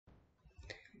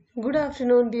Good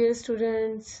afternoon, dear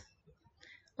students.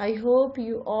 I hope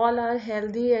you all are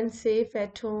healthy and safe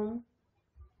at home.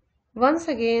 Once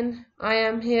again, I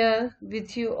am here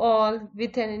with you all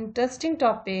with an interesting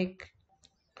topic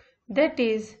that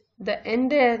is the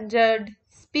endangered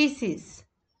species.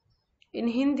 In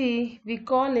Hindi, we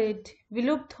call it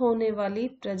विलुप्त होने वाली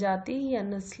प्रजाति या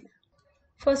नस्ल.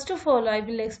 First of all, I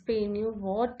will explain you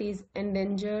what is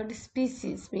endangered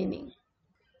species meaning.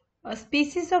 A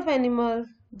species of animal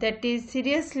that is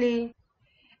seriously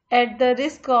at the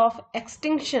risk of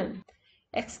extinction.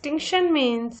 Extinction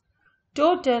means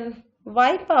total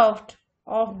wipeout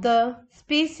of the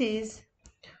species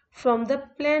from the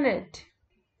planet.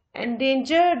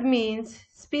 Endangered means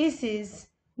species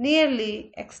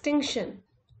nearly extinction.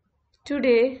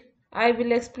 Today I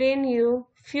will explain you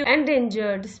few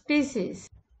endangered species.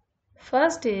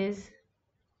 First is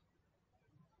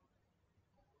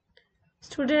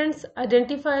students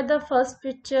identify the first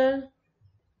picture.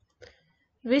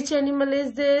 Which animal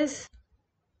is this?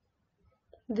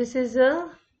 This is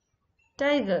a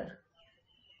tiger.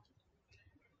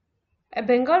 A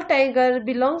Bengal tiger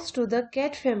belongs to the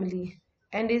cat family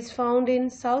and is found in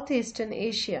southeastern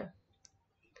Asia.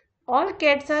 All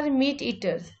cats are meat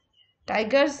eaters.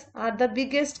 Tigers are the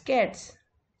biggest cats.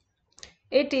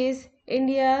 It is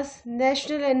India's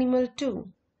national animal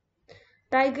too.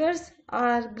 Tigers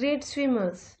are great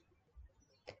swimmers.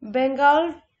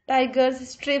 Bengal tigers'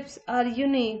 strips are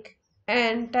unique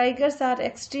and tigers are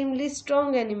extremely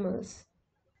strong animals.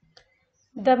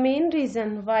 The main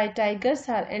reason why tigers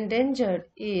are endangered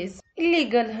is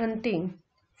illegal hunting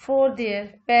for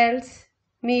their pelts,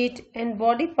 meat and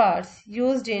body parts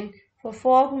used in for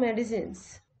folk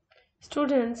medicines.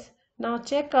 Students, now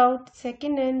check out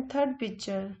second and third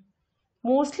picture.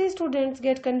 Mostly students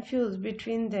get confused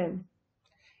between them.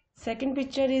 Second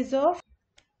picture is of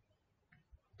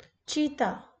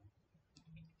cheetah.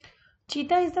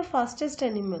 Cheetah is the fastest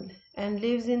animal and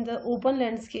lives in the open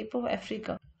landscape of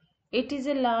Africa. It is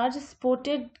a large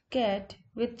spotted cat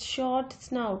with short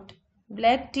snout,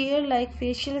 black tear-like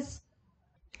facial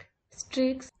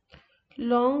streaks,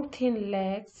 long thin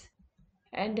legs,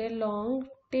 and a long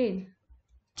tail.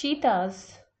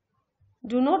 Cheetahs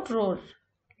do not roar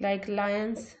like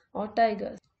lions or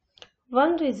tigers.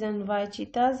 One reason why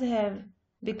cheetahs have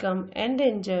become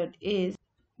endangered is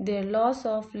their loss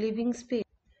of living space.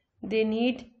 They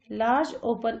need large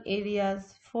open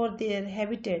areas for their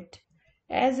habitat.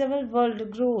 As our world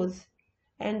grows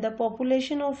and the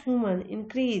population of humans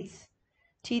increase,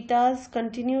 cheetahs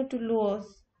continue to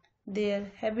lose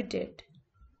their habitat.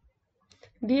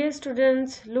 Dear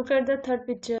students, look at the third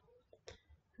picture.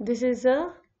 This is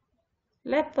a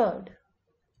leopard.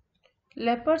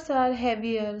 Leopards are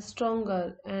heavier,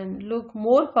 stronger, and look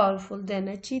more powerful than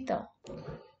a cheetah.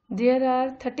 There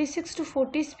are 36 to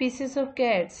 40 species of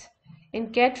cats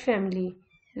in cat family.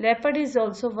 Leopard is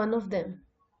also one of them.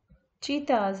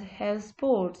 Cheetahs have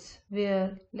spots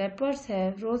where leopards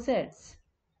have rosettes.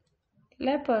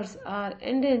 Leopards are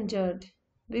endangered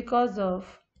because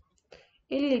of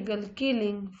illegal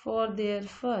killing for their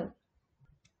fur.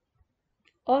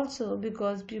 Also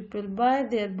because people buy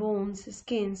their bones,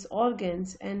 skins,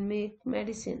 organs and make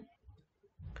medicine.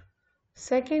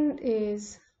 Second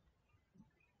is,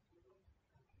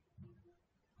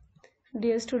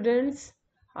 dear students,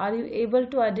 are you able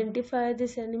to identify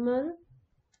this animal?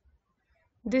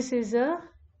 This is a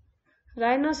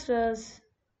rhinoceros.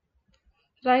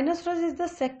 Rhinoceros is the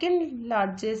second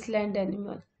largest land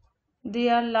animal. They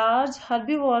are large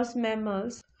herbivorous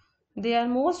mammals. They are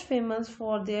most famous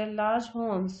for their large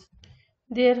horns.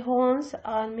 Their horns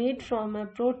are made from a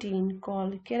protein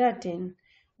called keratin,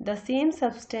 the same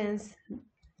substance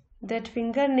that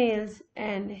fingernails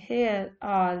and hair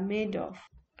are made of.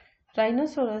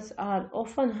 Rhinoceros are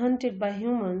often hunted by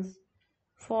humans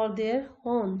for their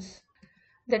horns.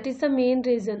 That is the main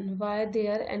reason why they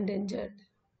are endangered.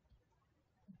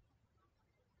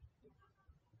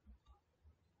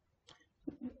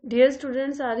 Dear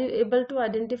students, are you able to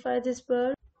identify this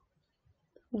bird?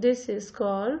 This is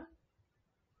called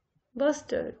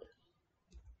bustard.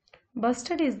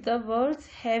 Bustard is the world's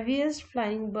heaviest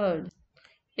flying bird.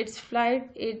 Its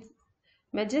flight is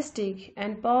majestic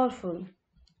and powerful.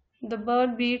 The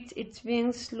bird beats its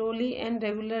wings slowly and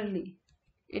regularly.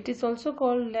 It is also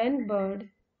called land bird.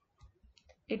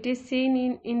 It is seen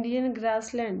in Indian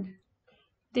grassland.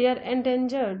 They are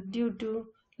endangered due to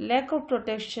lack of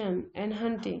protection and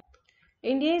hunting.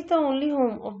 India is the only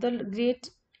home of the great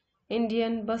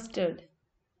Indian bustard.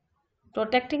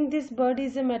 Protecting this bird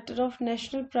is a matter of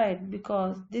national pride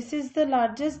because this is the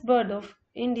largest bird of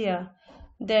India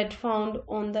that found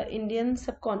on the Indian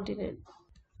subcontinent.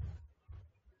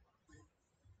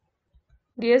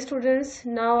 Dear students,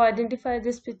 now identify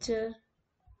this picture.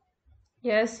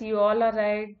 Yes, you all are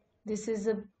right. This is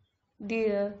a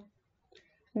deer.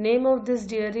 Name of this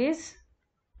deer is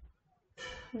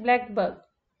blackbuck.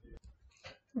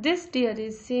 This deer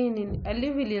is seen in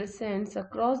alluvial sands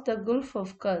across the Gulf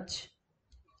of Kutch.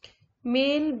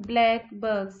 Male black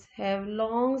bucks have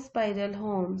long spiral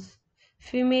horns.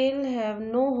 Female have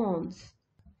no horns.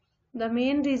 The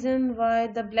main reason why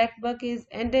the black buck is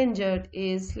endangered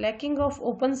is lacking of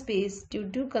open space due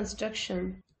to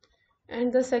construction.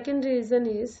 And the second reason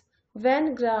is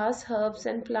when grass, herbs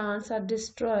and plants are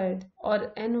destroyed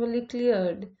or annually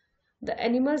cleared, the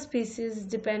animal species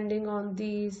depending on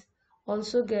these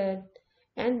also get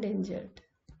endangered.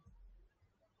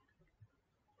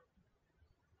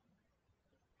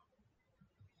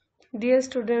 Dear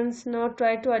students, now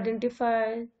try to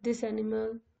identify this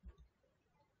animal.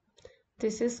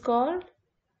 This is called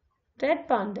red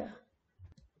panda.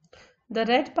 The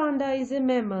red panda is a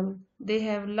mammal. They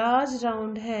have large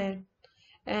round head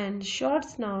and short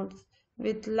snouts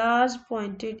with large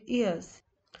pointed ears.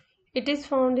 It is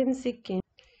found in Sikkim.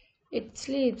 It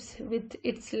sleeps with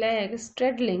its legs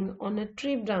straddling on a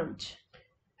tree branch.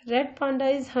 Red panda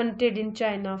is hunted in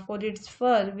China for its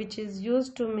fur, which is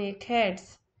used to make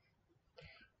hats.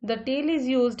 The tail is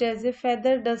used as a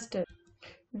feather duster.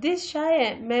 This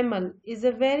shy mammal is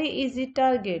a very easy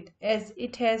target as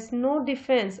it has no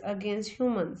defense against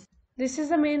humans. This is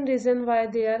the main reason why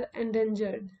they are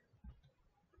endangered.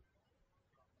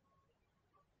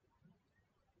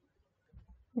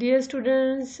 Dear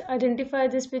students, identify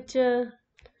this picture.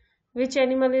 Which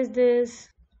animal is this?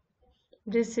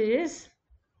 This is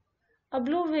a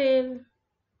blue whale.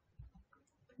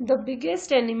 The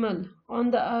biggest animal on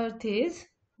the earth is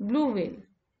blue whale.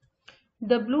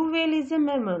 The blue whale is a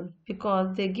mammal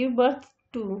because they give birth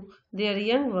to their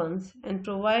young ones and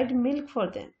provide milk for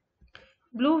them.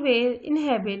 Blue whale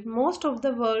inhabit most of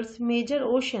the world's major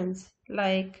oceans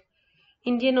like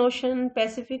Indian Ocean,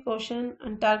 Pacific Ocean,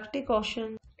 Antarctic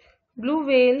Ocean. Blue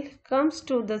whale comes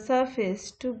to the surface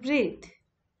to breathe.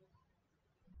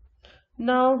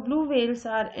 Now blue whales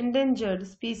are endangered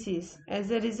species as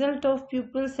a result of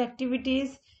people's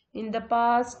activities in the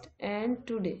past and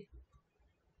today.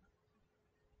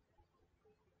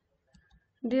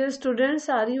 Dear students,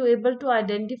 are you able to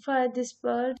identify this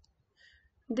bird?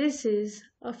 This is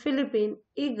a Philippine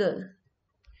eagle.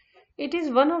 It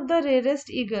is one of the rarest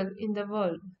eagle in the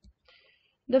world.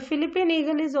 The Philippine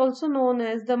eagle is also known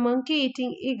as the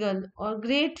monkey-eating eagle or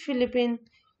great Philippine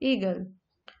eagle.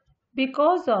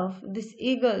 Because of this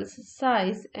eagle's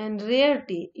size and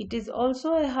rarity, it is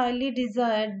also a highly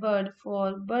desired bird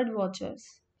for bird watchers.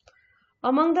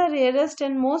 Among the rarest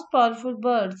and most powerful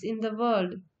birds in the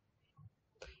world,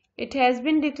 it has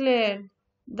been declared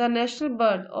the national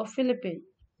bird of Philippines.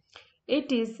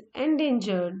 It is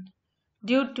endangered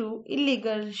due to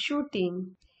illegal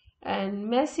shooting and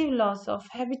massive loss of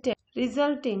habitat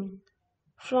resulting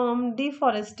from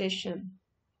deforestation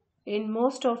in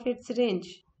most of its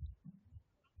range.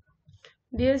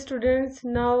 Dear students,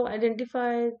 now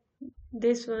identify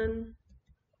this one.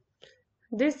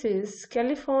 This is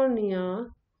California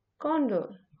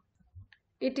condor.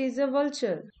 It is a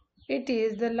vulture. It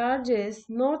is the largest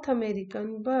North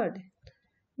American bird.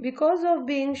 Because of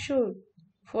being shot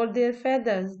for their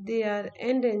feathers, they are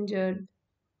endangered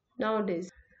nowadays.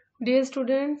 Dear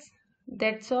students,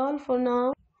 that's all for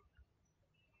now.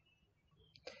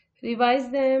 Revise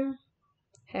them.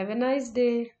 Have a nice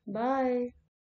day. Bye.